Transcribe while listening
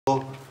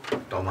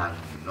toman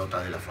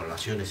nota de las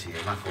formaciones y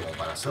demás como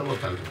para hacerlo,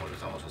 tal como lo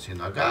estamos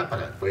haciendo acá,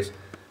 para después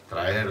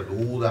traer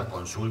dudas,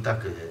 consultas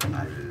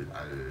al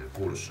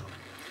curso,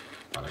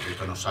 para que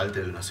esto no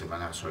salte de una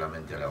semana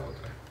solamente a la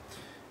otra.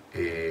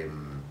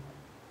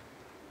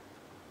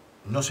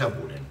 No se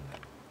apuren.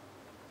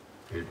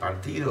 El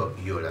partido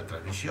y o la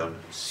transmisión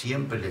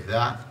siempre les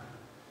da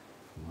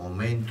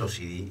momentos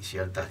y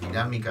ciertas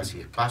dinámicas y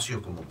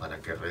espacios como para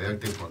que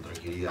redacten con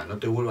tranquilidad. No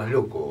te vuelvas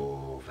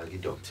loco,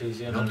 Flaquito. Sí,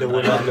 sí, no te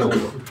vuelvas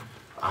loco.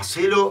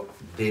 Hacelo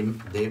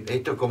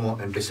esto es como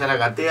empezar a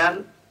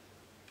gatear,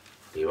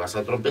 te vas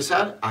a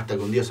tropezar hasta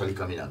que un día salís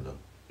caminando.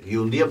 Y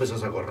un día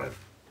empezás a correr.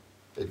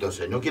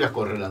 Entonces, no quieras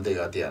correr antes de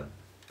gatear.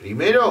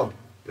 Primero,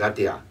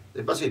 gatea,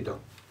 despacito.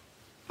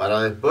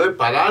 Para después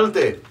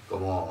pararte,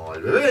 como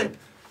el bebé,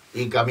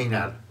 y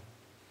caminar.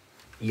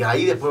 Y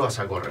ahí después vas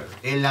a correr.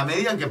 En la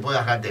medida en que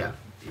puedas gatear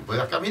y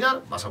puedas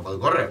caminar, vas a poder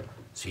correr.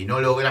 Si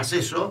no logras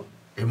eso,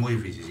 es muy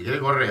difícil. Si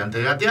quieres correr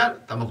antes de gatear,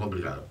 estamos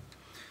complicados.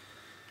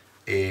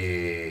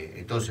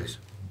 Entonces,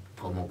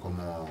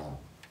 como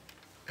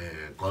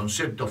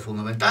concepto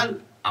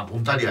fundamental,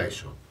 apuntarle a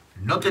eso.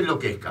 No te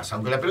enloquezcas,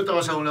 aunque la pelota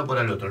vaya de un lado por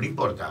el otro, no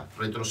importa,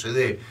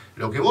 retrocede.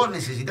 Lo que vos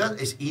necesitas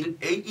es ir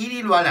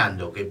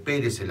hilvanando, que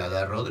Pérez se la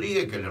da a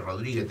Rodríguez, que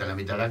Rodríguez está en la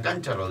mitad de la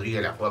cancha,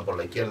 Rodríguez la juega por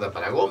la izquierda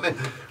para Gómez,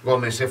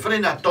 Gómez se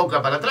frena,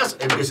 toca para atrás,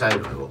 empieza de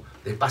nuevo,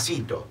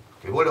 despacito,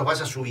 que vos los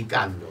vayas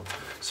ubicando.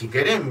 Si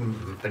querés,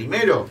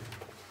 primero,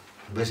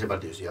 ve ese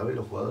partido, si a ver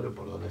los jugadores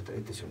por dónde está,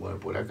 este se mueve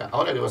por acá.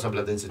 Ahora que vas a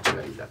Platense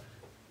Chacarita,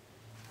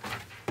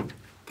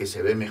 que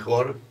se ve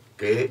mejor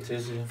que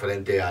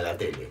frente a la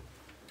tele.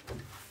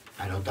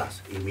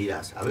 Anotás y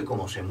mirás, a ver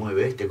cómo se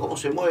mueve este, cómo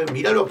se mueve,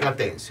 miralo a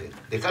Platense,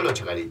 dejalo a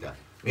Chacarita,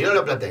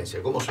 miralo a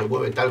Platense, cómo se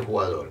mueve tal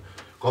jugador,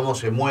 cómo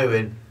se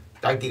mueven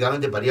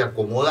tácticamente para ir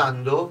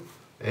acomodando,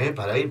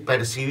 para ir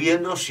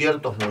percibiendo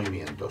ciertos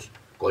movimientos,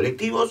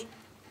 colectivos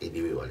e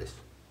individuales.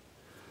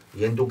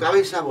 Y en tu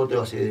cabeza vos te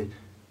vas a decir,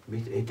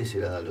 ¿viste? Este se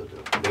la da al otro,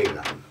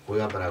 Vega,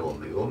 juega para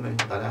Gómez, Gómez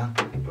para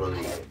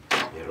Rodríguez,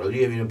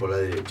 Rodríguez viene por la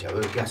derecha, a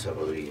ver qué hace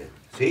Rodríguez,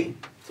 ¿sí?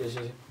 Sí, sí,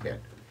 sí.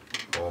 Bien,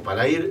 como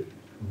para ir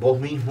vos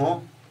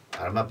mismo,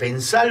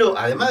 pensalo,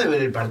 además de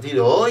ver el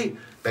partido hoy,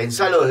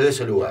 pensalo desde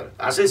ese lugar,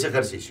 hacé ese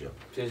ejercicio.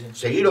 Sí, sí.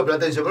 Seguilo a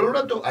Platense por un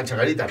rato, a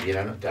Chacarita,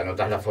 te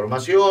anotás las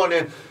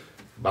formaciones,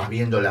 vas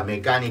viendo la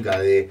mecánica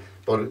de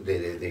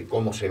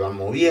cómo se van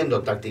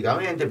moviendo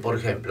tácticamente. Por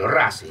ejemplo,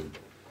 Racing.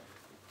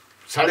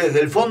 ¿Sale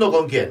desde el fondo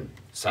con quién?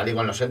 Sale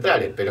con los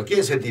centrales, pero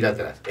 ¿quién se tira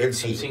atrás? El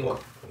 5.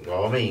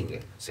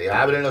 Domínguez. Se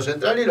abren los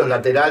centrales y los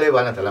laterales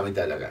van hasta la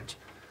mitad de la cancha.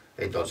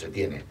 Entonces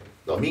tiene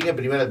Domínguez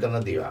primera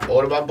alternativa,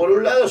 Orban por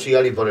un lado,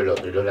 Sigali por el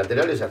otro, y los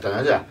laterales ya están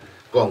allá,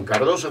 con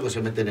Cardoso que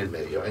se mete en el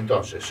medio.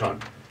 Entonces son,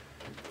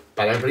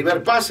 para el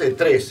primer pase,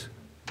 3.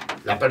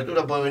 La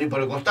apertura puede venir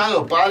por el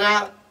costado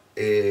para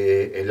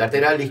el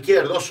lateral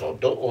izquierdo,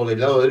 Soto, o del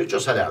lado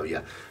derecho,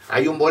 Sarabia.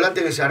 Hay un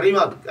volante que se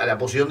arrima a la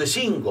posición de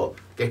 5,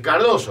 que es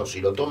Cardoso.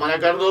 Si lo toman a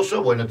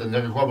Cardoso, bueno,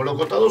 tendrá que jugar por los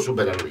costados,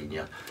 superar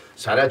línea.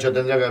 Saracho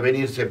tendrá que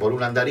venirse por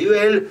un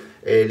andarivel.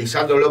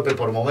 Lisandro López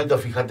por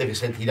momentos, fíjate que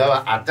se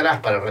tiraba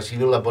atrás para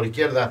recibirla por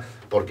izquierda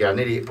porque a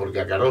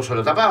Cardoso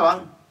lo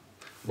tapaban.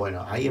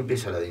 Bueno, ahí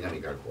empieza la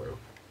dinámica del juego.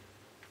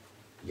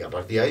 Y a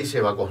partir de ahí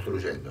se va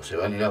construyendo, se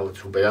van a ir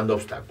superando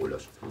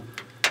obstáculos.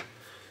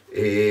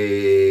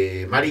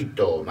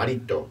 Marito,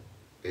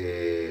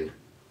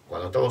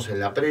 cuando estamos en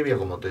la previa,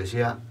 como te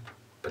decía,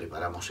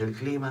 preparamos el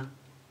clima.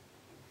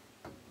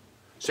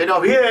 Se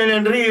nos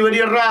vienen River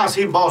y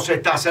Racing, vos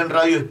estás en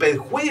Radio ISPeD.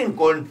 Jueguen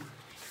con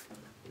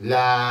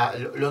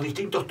los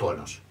distintos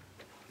tonos.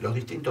 Los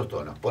distintos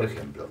tonos. Por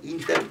ejemplo,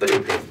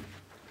 interpreten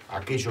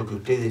aquello que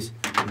ustedes...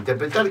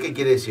 Interpretar, ¿qué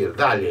quiere decir?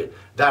 Darle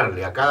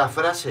a cada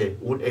frase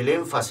el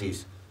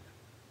énfasis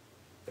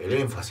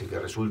que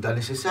resulta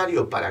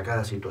necesario para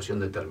cada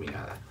situación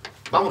determinada.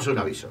 Vamos a un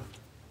aviso.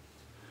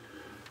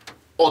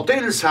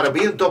 Hotel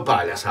Sarmiento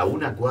Palace, a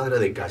una cuadra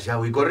de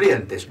Callao y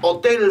Corrientes.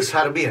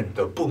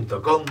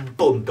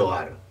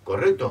 hotelsarmiento.com.ar,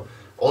 ¿correcto?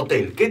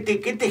 Hotel, ¿qué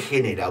te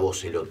genera a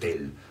vos el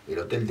hotel? El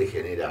hotel te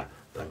genera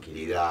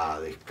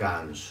tranquilidad,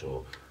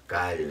 descanso,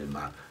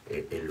 calma,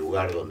 el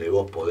lugar donde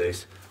vos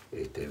podés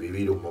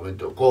vivir un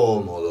momento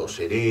cómodo,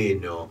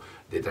 sereno,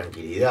 de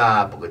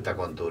tranquilidad, porque estás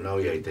con tu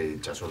novia y te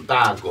echas un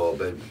taco,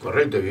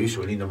 correcto, y vivís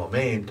un lindo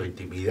momento,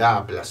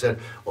 intimidad, placer.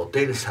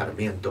 Hotel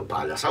Sarmiento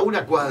Palace, a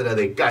una cuadra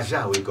de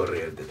Callao y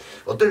Corrientes.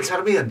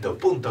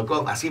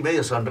 hotelsarmiento.com, así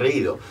medio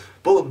sonreído,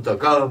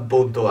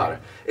 .com.ar.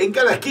 En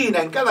cada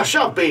esquina, en cada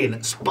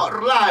shopping,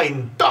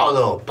 Sportline,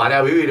 todo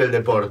para vivir el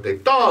deporte,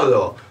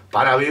 todo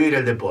para vivir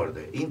el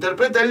deporte.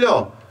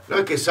 Interprétenlo. No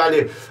es que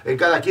sale en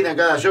cada esquina, en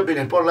cada shopping,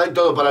 Sportline,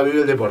 todo para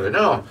vivir el deporte.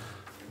 No.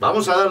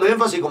 Vamos a darle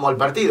énfasis como al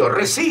partido.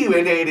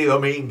 Recibe Negri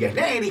Domínguez.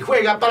 Negri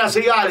juega para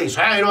Sigali.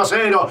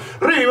 0-0.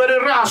 River y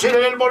Racing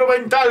en el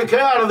Monumental que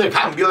arde.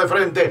 Cambio de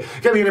frente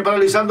que viene para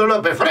Lisandro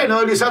López.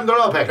 Freno de Lisandro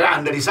López.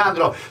 Grande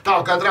Lisandro.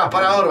 Toca atrás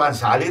para Orban.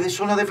 Sale de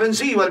zona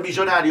defensiva el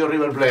millonario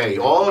River Plate.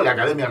 O la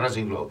Academia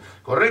Racing Club.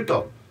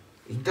 ¿Correcto?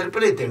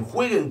 Interpreten,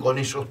 jueguen con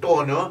esos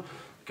tonos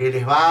que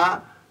les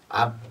va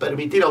a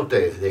permitir a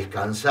ustedes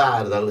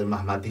descansar, darle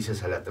más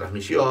matices a la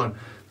transmisión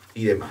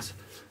y demás.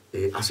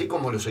 Así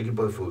como los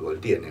equipos de fútbol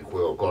tienen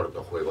juego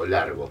corto, juego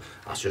largo,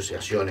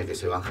 asociaciones que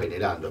se van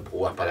generando,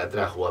 jugás para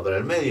atrás, jugás para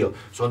el medio,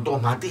 son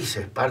todos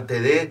matices, parte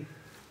de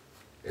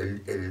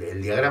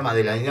el diagrama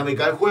de la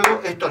dinámica del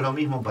juego. Esto es lo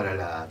mismo para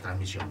la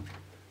transmisión,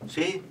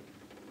 ¿sí?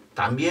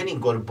 También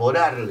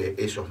incorporarle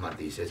esos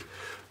matices.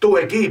 Tu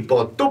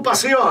equipo, tu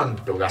pasión,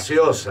 tu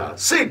gaseosa,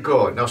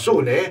 seco, nos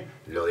une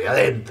lo de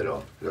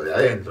adentro,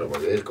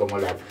 porque es como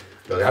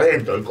lo de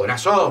adentro, el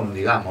corazón,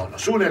 digamos,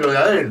 nos une lo de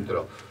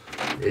adentro.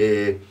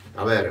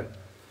 A ver,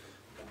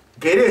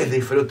 ¿querés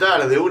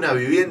disfrutar de una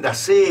vivienda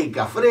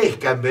seca,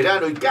 fresca en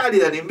verano y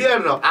cálida en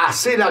invierno?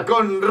 Hacela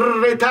con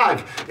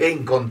Retac.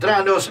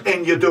 Encontranos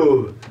en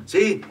YouTube,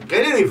 ¿sí?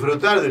 ¿Querés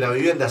disfrutar de una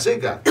vivienda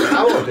seca?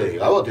 A vos te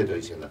digo, a vos te estoy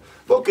diciendo.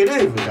 ¿Vos querés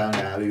disfrutar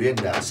de una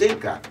vivienda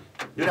seca?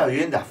 De una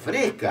vivienda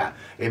fresca,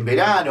 en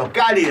verano,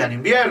 cálida en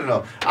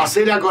invierno,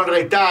 hacela con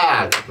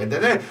Retac, ¿me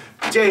entendés?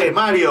 Che,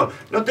 Mario,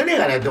 ¿no tenés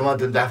ganas de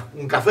tomarte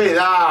un café?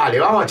 Dale,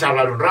 vamos a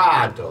charlar un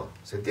rato.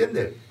 ¿Se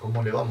entiende?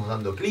 ¿Cómo le vamos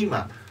dando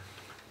clima?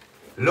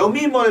 Lo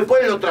mismo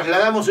después lo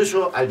trasladamos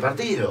eso al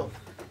partido.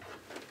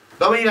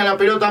 Domina la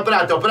pelota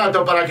Prato,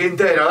 Prato para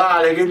Quintero,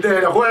 dale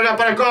Quintero, juega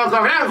para el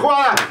Coco, gran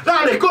jugada,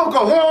 dale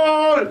Coco,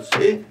 gol.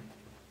 ¿Sí?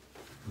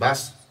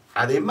 Vas,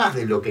 además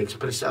de lo que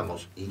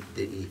expresamos y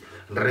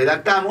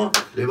redactamos,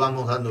 le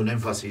vamos dando un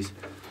énfasis.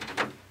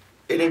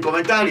 En el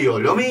comentario,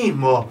 lo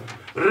mismo.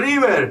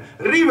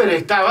 River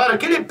está, a ver,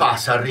 ¿qué le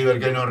pasa a River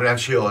que no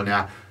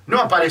reacciona? No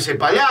aparece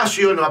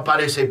Palacio, no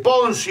aparece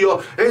Poncio,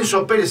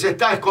 Enzo Pérez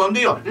está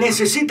escondido.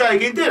 Necesita de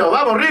Quintero.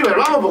 Vamos, River,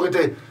 vamos,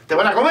 porque te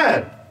van a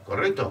comer.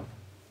 ¿Correcto?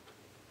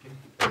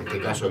 En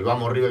este caso, el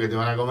vamos, River, que te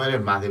van a comer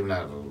es más de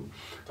una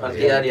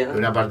partidaria, ¿no? De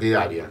una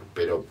partidaria.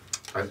 Pero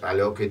a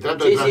lo que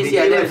trato de transmitir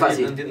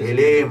el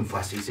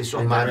énfasis,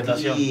 esos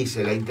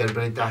matices, la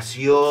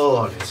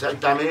interpretación,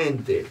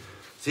 exactamente.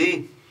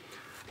 ¿Sí?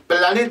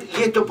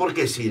 ¿Y esto por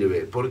qué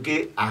sirve?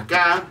 Porque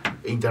acá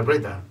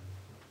interpreta.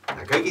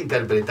 Acá hay que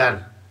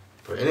interpretar.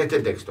 En este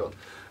texto,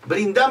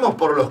 brindamos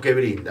por los que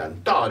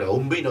brindan. Toro,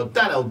 un vino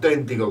tan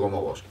auténtico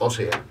como vos. O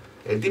sea,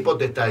 el tipo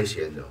te está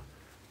diciendo,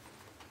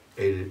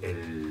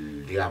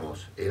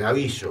 digamos, el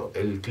aviso,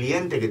 el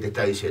cliente que te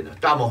está diciendo,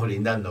 estamos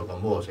brindando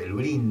con vos, el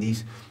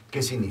brindis,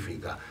 ¿qué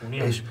significa?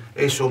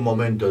 Es un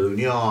momento de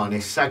unión,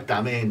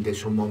 exactamente,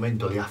 es un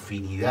momento de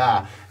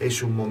afinidad,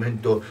 es un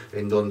momento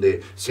en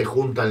donde se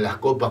juntan las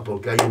copas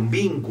porque hay un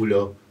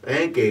vínculo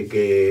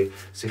que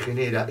se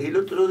genera. El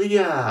otro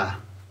día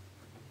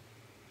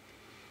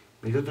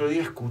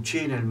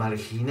escuché en el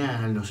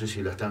Marginal, no sé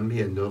si lo están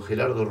viendo,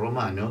 Gerardo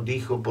Romano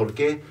dijo por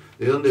qué,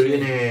 de dónde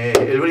viene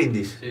el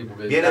brindis. Sí,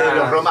 viene de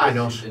los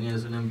romanos. Si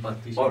tenías una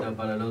empastillita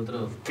para el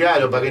otro.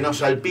 Claro, para que no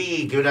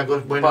salpique, una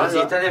cosa. Bueno, por si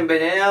están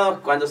envenenados,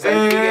 cuando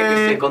salpique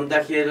que se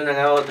contagie de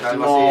una a otra,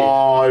 algo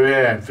así. Muy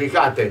bien,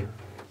 fíjate.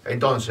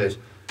 Entonces,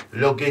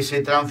 lo que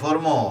se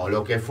transformó,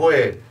 lo que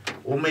fue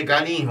un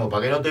mecanismo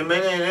para que no te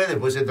envenenes,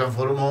 después se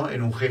transformó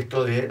en un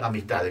gesto de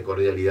amistad, de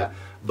cordialidad.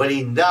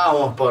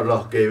 Brindamos por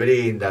los que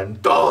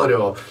brindan.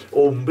 Toro,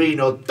 un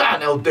vino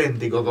tan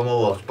auténtico como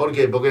vos. ¿Por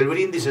qué? Porque el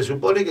brindis se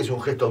supone que es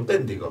un gesto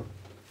auténtico.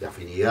 De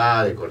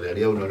afinidad, de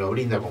cordialidad, uno no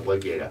brinda con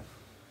cualquiera.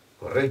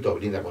 ¿Correcto?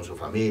 Brinda con su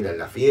familia en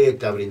la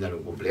fiesta, brinda en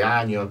un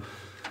cumpleaños.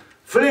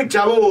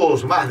 Flecha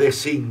Bus, más de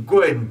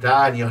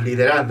 50 años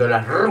liderando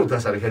las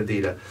rutas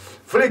argentinas.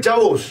 Flecha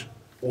Bus,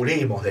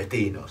 unimos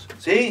destinos.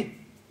 ¿Sí?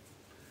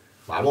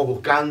 Vamos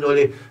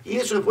buscándole. Y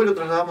eso después lo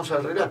trasladamos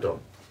al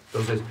relato.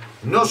 Entonces,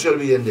 no se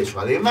olviden de eso.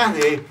 Además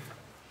de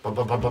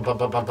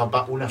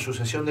una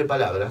sucesión de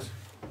palabras,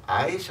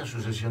 a esa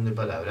sucesión de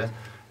palabras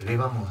le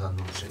vamos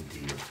dando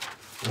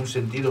un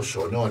sentido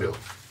sonoro.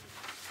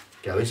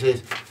 Que a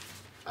veces,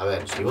 a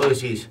ver, si vos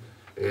decís,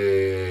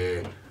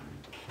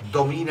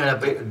 domina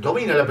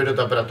la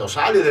pelota Prato,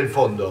 sale del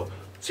fondo,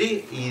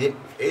 ¿sí? Y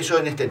eso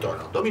en este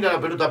tono. Domina la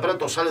pelota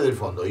Prato, sale del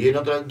fondo. Y en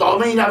otra,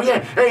 domina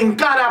bien,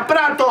 encara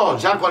Prato.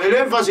 Ya con el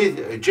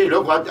énfasis, che,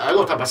 loco,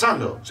 algo está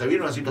pasando. Se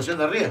viene una situación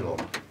de riesgo,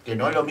 que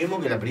no es lo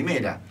mismo que la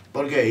primera.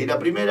 ¿Por qué? Y la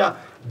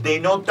primera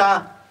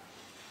denota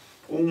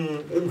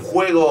un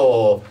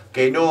juego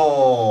que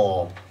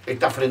no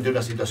está frente a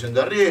una situación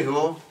de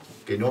riesgo,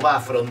 que no va a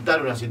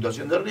afrontar una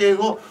situación de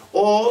riesgo,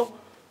 o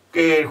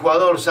que el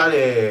jugador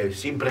sale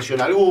sin presión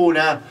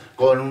alguna,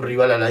 con un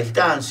rival a la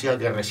distancia,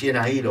 que recién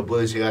ahí lo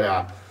puede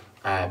llegar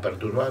a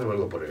perturbar o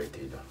algo por el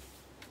estilo.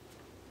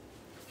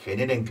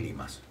 Generen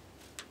climas.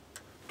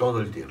 Todo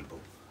el tiempo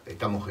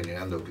estamos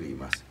generando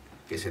climas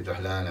que se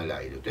trasladan al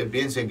aire. Ustedes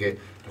piensen que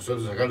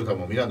nosotros acá lo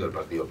estamos mirando el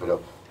partido,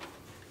 pero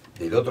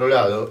del otro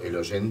lado, el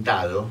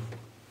oyentado,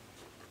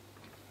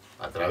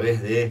 a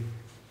través de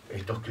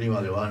estos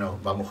climas que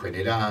vamos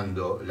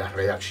generando, las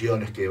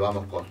redacciones que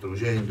vamos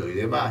construyendo y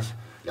demás,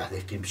 las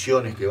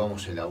descripciones que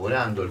vamos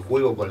elaborando, el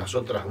juego con las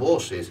otras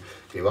voces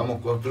que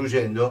vamos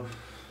construyendo,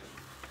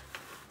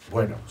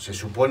 bueno, se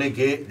supone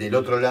que del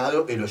otro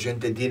lado el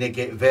oyente tiene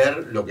que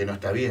ver lo que no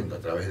está viendo a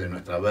través de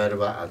nuestra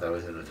verba, a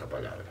través de nuestra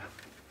palabra.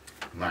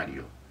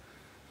 Mario,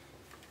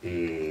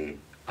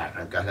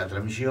 arrancás la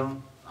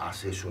transmisión,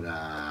 haces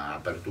una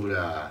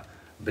apertura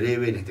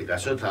breve, en este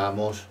caso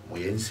estábamos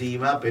muy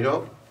encima,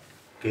 pero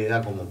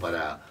queda como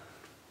para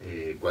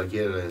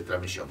cualquier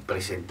transmisión.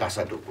 Presentás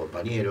a tus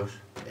compañeros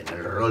en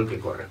el rol que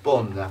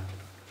corresponda,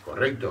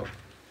 ¿correcto?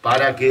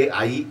 Para que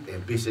ahí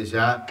empiece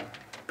ya,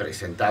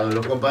 presentados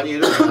los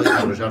compañeros, a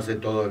desarrollarse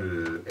todo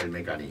el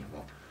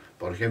mecanismo.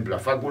 Por ejemplo, a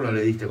Facu no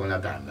le diste con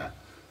la tanda,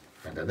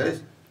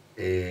 ¿entendés?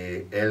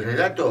 El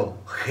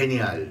relato,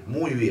 genial,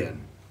 muy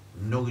bien.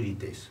 No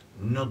grites,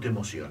 no te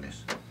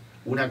emociones.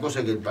 Una cosa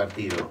es que el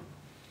partido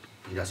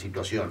y la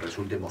situación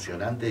resulte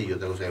emocionante y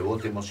otra cosa es que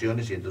vos te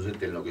emociones y entonces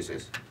te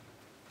enloqueces.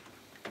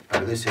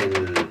 Perdés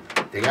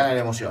te gana la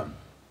emoción,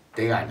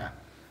 te gana.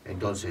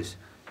 Entonces,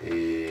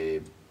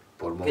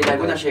 por momentos... En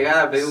alguna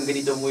llegada pegué un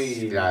grito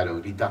muy... Claro,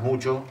 gritas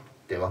mucho,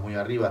 te vas muy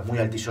arriba, es muy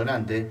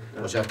altisonante.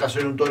 O sea, estás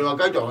en un tono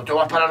acá y te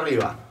vas para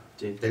arriba.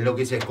 Sí. Te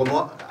enloqueces.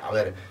 Como, a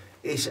ver,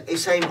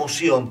 esa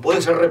emoción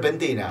puede ser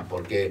repentina,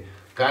 porque,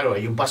 claro,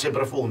 hay un pase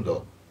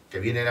profundo que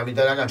viene en la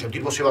mitad de la cancha, el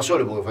tipo se va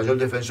solo porque falló el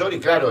defensor y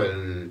claro,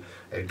 el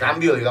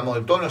cambio, digamos,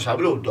 del tono es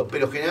abrupto,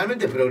 pero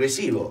generalmente es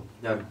progresivo.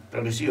 Claro.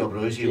 Progresivo.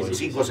 Sí, el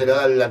 5 se le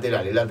da al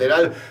lateral, el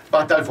lateral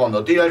va hasta el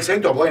fondo, tira el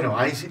centro, bueno,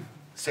 ahí sí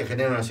se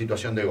genera una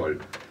situación de gol.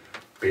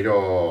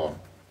 Pero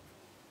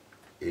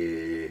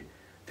te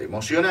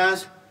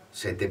emocionás,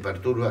 se te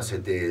perturba, se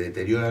te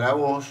deteriora la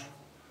voz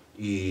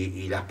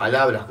y las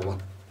palabras, como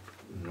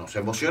nos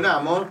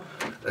emocionamos,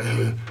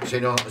 se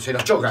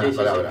nos chocan las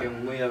palabras,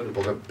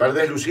 porque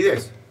perdés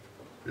lucidez.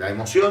 La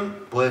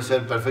emoción puede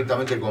ser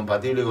perfectamente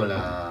compatible con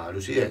la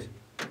lucidez.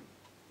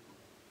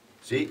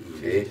 ¿Sí?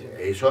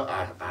 Eso,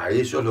 a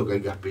eso es lo que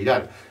hay que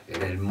aspirar.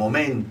 En el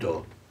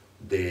momento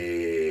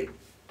de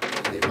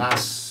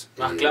más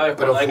clave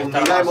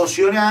profundidad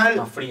emocional,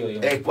 más frío,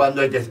 es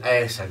cuando hay que...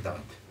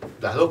 Exactamente.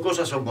 Las dos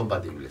cosas son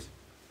compatibles.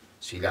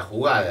 Si la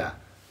jugada,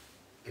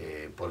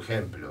 por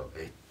ejemplo,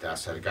 está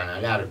cercana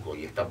al arco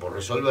y está por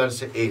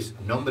resolverse, es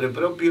nombre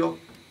propio,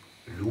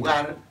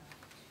 lugar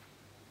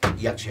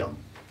y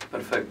acción.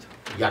 Perfecto.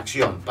 Y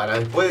acción, para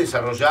después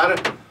desarrollar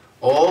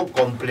o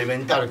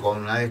complementar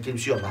con una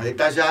descripción más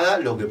detallada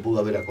lo que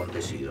pudo haber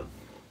acontecido.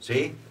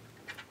 ¿Sí?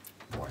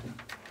 Bueno.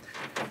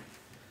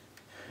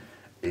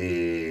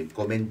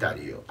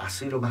 Comentario.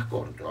 Hacelo más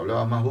corto.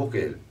 Hablabas más vos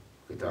que él,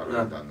 que estaba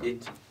relatando.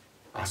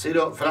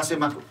 Hacelo, frase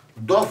más...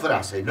 2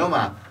 frases, no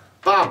más.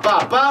 Pa.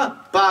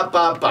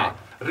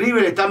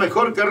 River está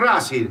mejor que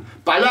Racing.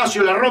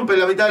 Palacio la rompe en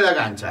la mitad de la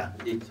cancha.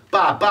 Listo.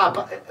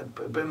 Pa.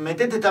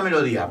 Metete esta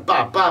melodía.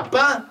 Pa.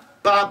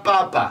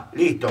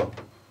 Listo.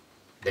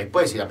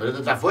 Después, si la pelota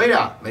está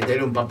afuera,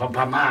 metele un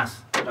pa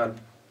más. Claro.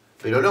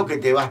 Pero no que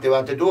te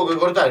tuvo que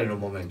cortar en un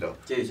momento.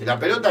 Sí. Si la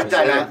pelota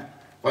está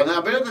cuando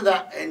la pelota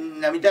está en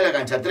la mitad de la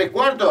cancha,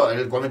 3/4,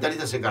 el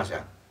comentarista se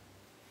calla.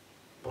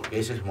 Porque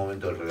ese es el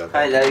momento del relato.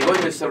 La del gol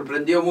me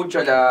sorprendió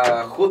mucho,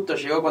 justo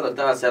llegó cuando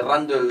estaba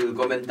cerrando el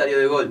comentario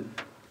de gol.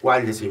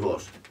 ¿Cuál decís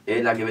vos?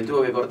 Es la que me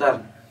tuvo que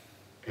cortar.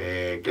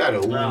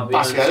 Claro, un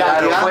pase al área.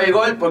 área. Fue el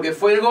gol, porque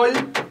fue el gol,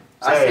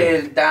 hace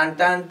el tan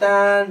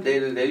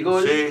del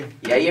gol,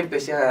 y ahí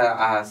empecé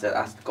a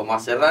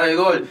cerrar el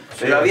gol.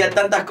 Pero había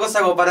tantas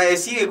cosas como para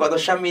decir que cuando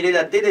ya miré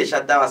la tele ya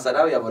estaba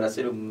Sarabia por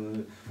hacer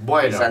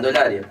pisando el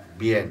área.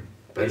 Bien.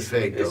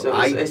 Perfecto.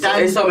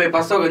 Eso me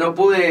pasó, que no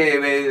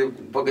pude,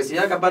 porque si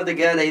no, capaz te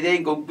queda la idea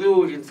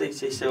inconclusa,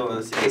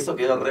 eso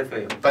quedó re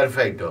feo.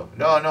 Perfecto.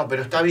 No,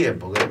 pero está bien,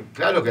 porque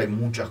claro que hay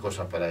muchas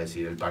cosas para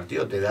decir. El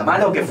partido te da...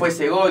 Malo que fue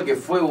ese gol, que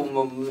fue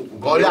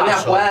golazo. Una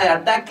jugada de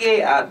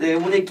ataque de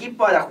un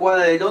equipo a la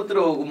jugada del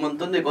otro, un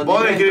montón de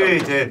condimentos. Vos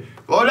escribiste,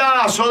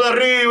 golazo de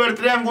River,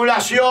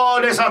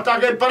 triangulaciones hasta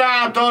que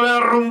Prato le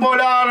derrumbó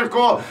el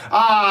arco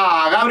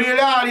a Gabriel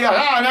Arias,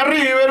 gana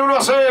River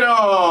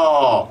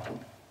 1-0.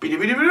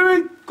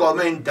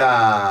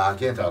 Comenta...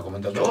 ¿Quién estaba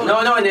comentando vos?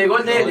 No, en el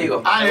gol de él,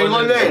 digo. En el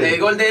gol de él. En el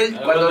gol de él,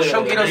 cuando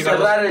yo quiero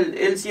cerrar,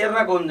 él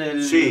cierra con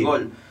el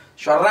gol.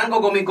 Yo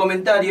arranco con mi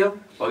comentario,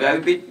 porque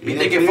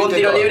viste que fue un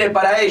tiro libre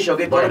para ellos,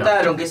 que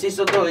cortaron, que se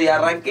hizo todo, y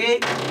arranqué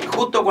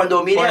justo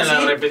cuando miré así,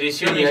 la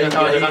repetición y ahí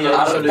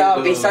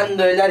estaba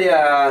pisando el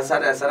área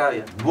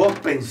Sarabia. ¿Vos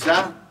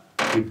pensás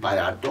que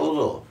para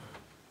todo,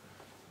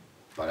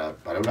 para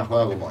una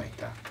jugada como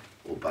esta,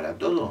 o para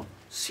todo,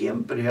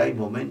 siempre hay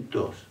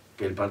momentos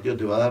que el partido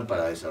te va a dar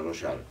para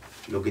desarrollar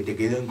lo que te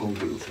quedó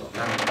inconcluso?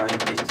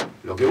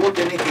 Lo que vos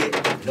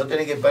no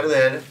tenés que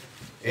perder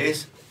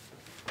es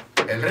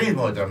el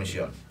ritmo de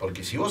transmisión,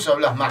 porque si vos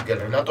hablás más que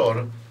el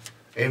relator,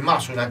 es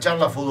más una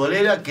charla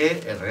futbolera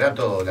que el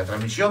relato. La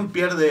transmisión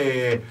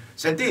pierde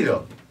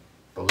sentido,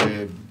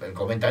 porque el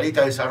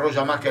comentarista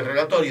desarrolla más que el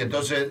relator y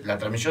entonces la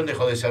transmisión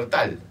dejó de ser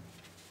tal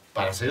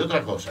para hacer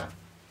otra cosa.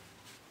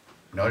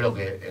 No,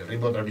 el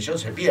ritmo de transmisión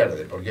se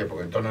pierde. ¿Por qué?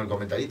 Porque el tono del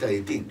comentarista es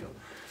distinto.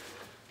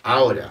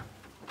 Ahora,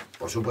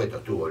 por supuesto,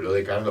 estuvo lo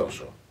de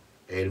Cardoso,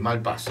 el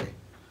mal pase,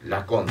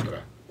 la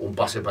contra, un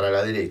pase para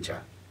la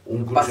derecha,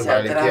 un cruce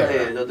para la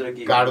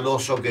izquierda.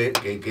 Cardoso que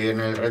en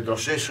el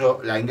retroceso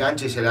la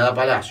engancha y se la da a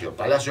Palacio.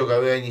 Palacio que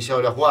había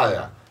iniciado la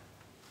jugada.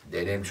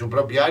 en su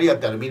propia área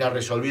termina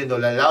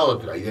resolviéndola en la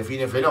otra y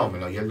define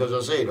fenómenos, y el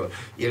 2-0,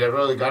 y el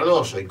error de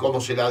Cardoso, y cómo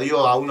se la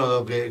dio a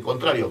uno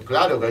contrario.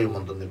 Claro que hay un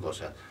montón de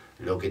cosas.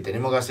 Lo que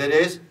tenemos que hacer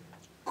es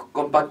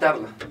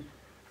compactarla.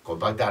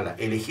 Compactarla,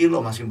 elegir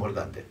lo más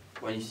importante.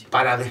 Buenísimo.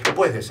 Para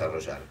después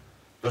desarrollar.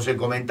 Entonces el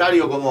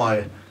comentario, ¿cómo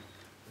es?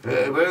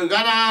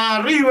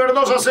 Gana River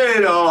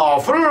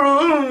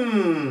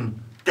 2-0.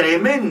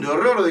 Tremendo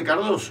error de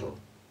Cardoso.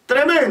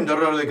 Tremendo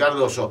error de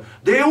Cardoso.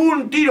 De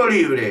un tiro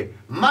libre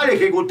mal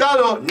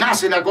ejecutado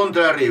nace la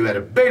contra de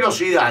River.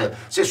 Velocidad.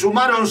 Se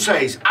sumaron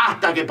 6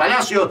 hasta que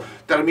Palacio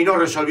terminó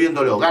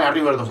resolviéndolo. Gana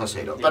River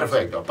 2-0.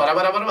 Perfecto. Para.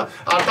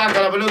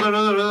 Ataca la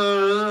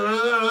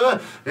pelota.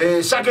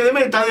 Saque de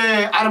meta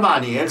de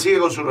Armani. Él sigue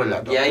con su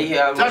relato. Y ahí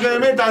saque de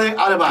meta de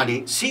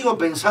Armani. Sigo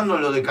pensando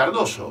en lo de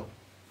Cardoso.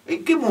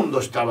 ¿En qué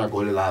mundo estaba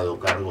colgado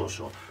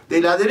Cardoso?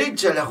 De la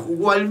derecha la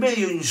jugó al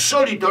medio,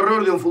 insólito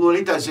error de un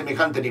futbolista de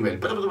semejante nivel.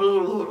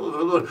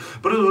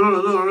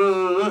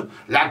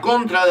 La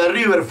contra de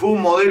River fue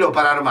un modelo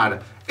para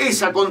armar.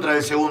 Esa contra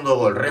del segundo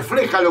gol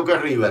refleja lo que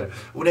es River.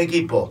 Un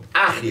equipo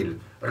ágil,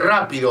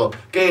 rápido,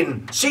 que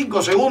en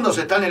 5 segundos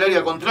está en el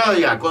área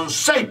contraria, con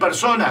 6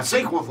 personas,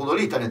 6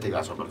 futbolistas en este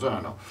caso,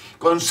 personas no,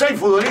 con 6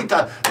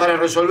 futbolistas para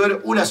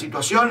resolver una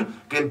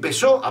situación que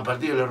empezó a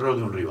partir del error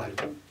de un rival.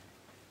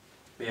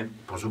 Bien.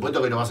 Por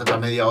supuesto que no vas a estar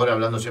media hora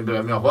hablando siempre de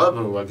la misma jugada,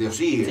 porque el partido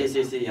sigue.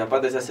 Sí,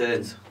 aparte se hace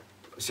denso.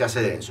 Se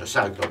hace denso,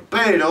 exacto.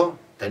 Pero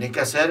tenés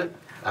que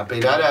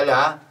apelar a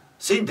la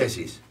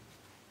síntesis.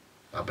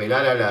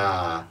 Apelar a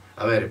la...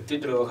 A ver...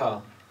 Título de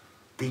bajada.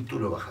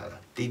 Título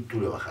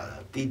de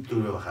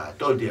bajada,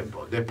 todo el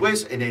tiempo.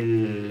 Después, en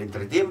el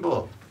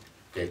entretiempo,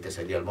 que este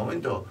sería el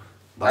momento,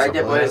 ahí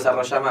te puedes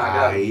desarrollar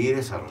más. Ahí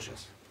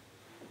desarrollas.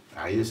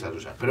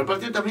 Pero el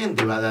partido también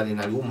te va a dar en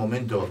algún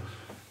momento...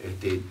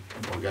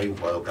 porque hay un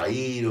jugador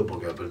caído,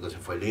 porque la pelota se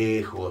fue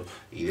lejos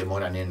y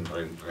demoran en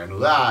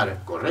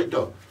reanudar,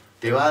 ¿correcto?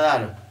 Te va a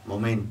dar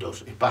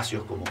momentos,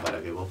 espacios como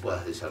para que vos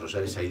puedas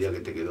desarrollar esa idea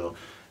que te quedó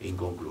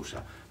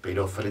inconclusa.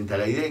 Pero frente a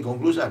la idea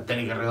inconclusa,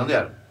 tenés que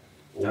redondear.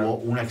 Hubo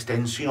una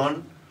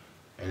extensión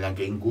en la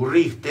que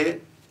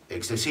incurriste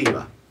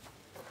excesiva.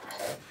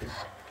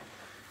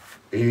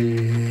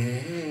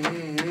 Y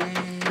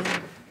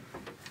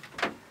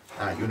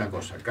una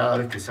cosa, cada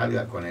vez que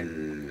salga con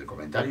el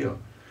comentario...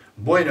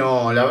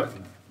 Bueno,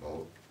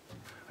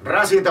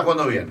 Racing está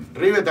jugando bien,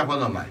 River está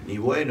jugando mal, ni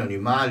bueno ni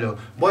malo.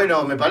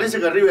 Bueno, me parece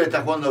que River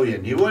está jugando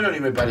bien, ni bueno ni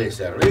me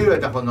parece. River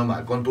está jugando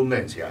mal,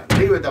 contundencia.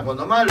 River está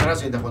jugando mal,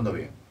 Racing está jugando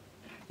bien.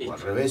 O al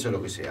revés o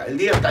lo que sea. El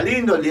día está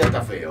lindo, el día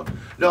está feo.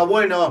 No,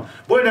 bueno,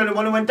 en el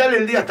Monumental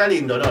el día está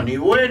lindo. No, ni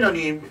bueno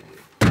ni...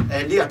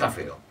 El día está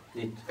feo.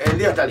 El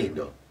día está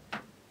lindo.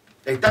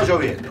 Está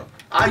lloviendo.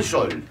 Hay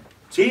sol.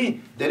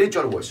 ¿Sí? Derecho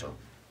al hueso.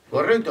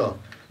 ¿Correcto?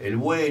 El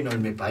bueno, el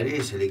me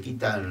parece, le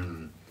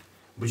quitan...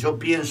 Yo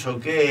pienso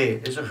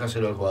que... Eso es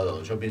dejárselo al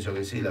jugador. Yo pienso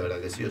que sí, la verdad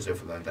que sí, o sea,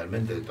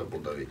 fundamentalmente desde todo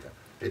punto de vista.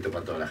 Esto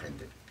para toda la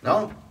gente.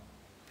 ¿No?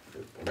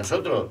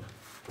 Nosotros,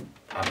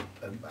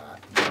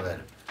 a ver,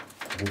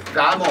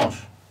 buscamos,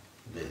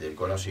 desde el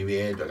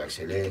conocimiento, la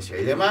excelencia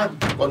y demás,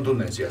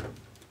 contundencia.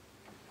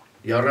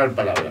 Y ahorrar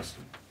palabras.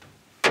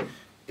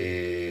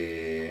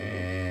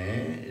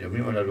 Lo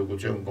mismo en la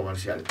locución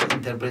comercial.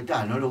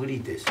 Interpretá, no lo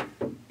grites.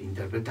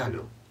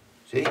 Interpretalo.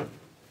 ¿Sí?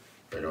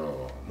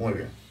 Pero muy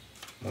bien,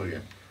 muy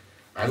bien.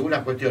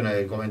 Algunas cuestiones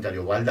del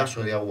comentario.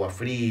 Baldazo de agua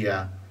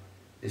fría.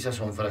 Esas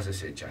son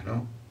frases hechas,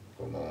 ¿no?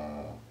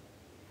 Como...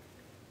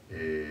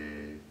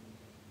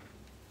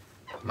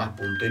 más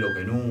puntero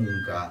que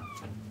nunca.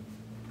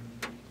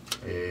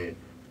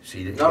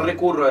 No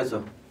recurro a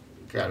eso.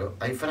 Claro,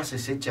 hay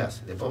frases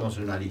hechas. Después vamos a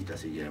hacer una lista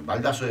si quieren.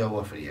 Baldazo de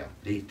agua fría.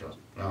 Listo.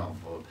 No,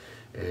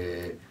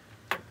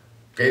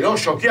 quedó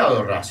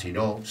choqueado Racing,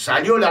 ¿no?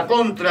 Salió la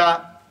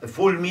contra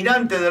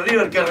fulminante de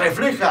River que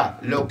refleja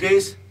lo que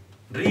es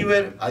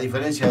River a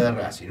diferencia de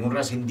Racing. Un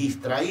Racing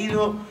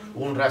distraído,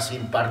 un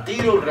Racing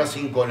partido, un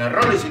Racing con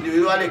errores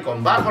individuales,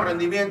 con bajo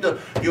rendimiento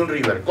y un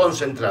River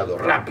concentrado,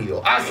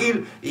 rápido,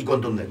 ágil y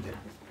contundente.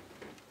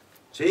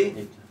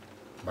 ¿Sí?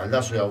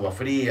 Baldazo de agua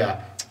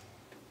fría.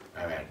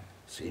 A ver,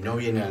 si no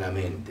viene a la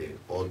mente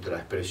otra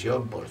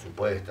expresión, por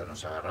supuesto,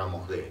 nos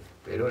agarramos de...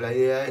 Pero la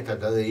idea es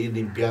tratar de ir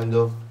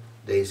limpiando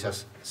de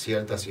esas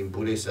ciertas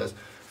impurezas,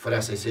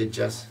 frases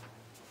hechas.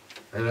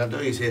 El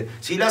relator dice,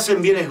 si la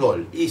hacen bien es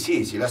gol. Y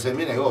sí, si la hacen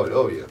bien es gol,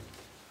 obvio.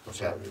 O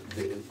sea,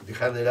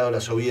 dejar de lado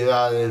las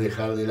obviedades,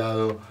 dejar de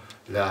lado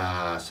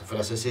las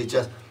frases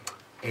hechas,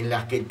 en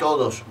las que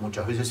todos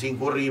muchas veces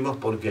incurrimos,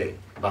 ¿por qué?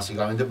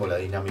 Básicamente por la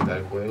dinámica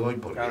del juego y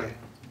porque... Claro,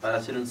 para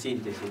hacer un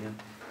síntesis, ¿no?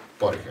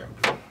 Por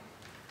ejemplo.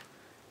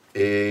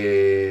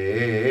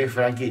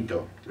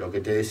 Franquito, lo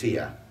que te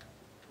decía,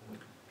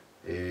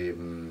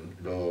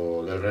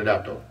 lo del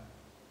relato.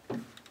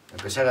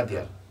 Empecé a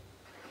gatear.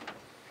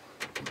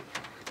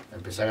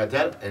 Empecé a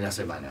gatear en la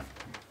semana.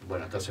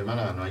 Bueno, esta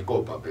semana no hay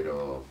copa,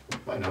 pero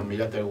bueno,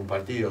 mirate algún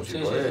partido si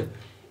podés.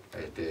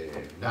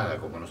 Nada,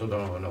 como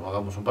nosotros nos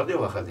hagamos un partido,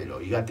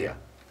 bájatelo y gatea.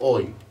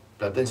 Hoy,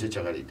 Platense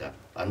Chacarita.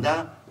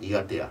 Andá y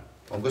gatea.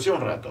 Aunque sea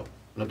un rato.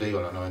 no te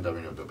digo los 90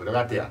 minutos, pero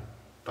gatea,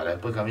 para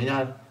después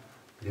caminar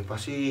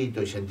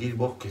despacito y sentir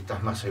vos que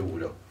estás más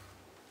seguro.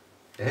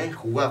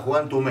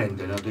 Jugá en tu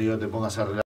mente, no te digo te pongas a relajar.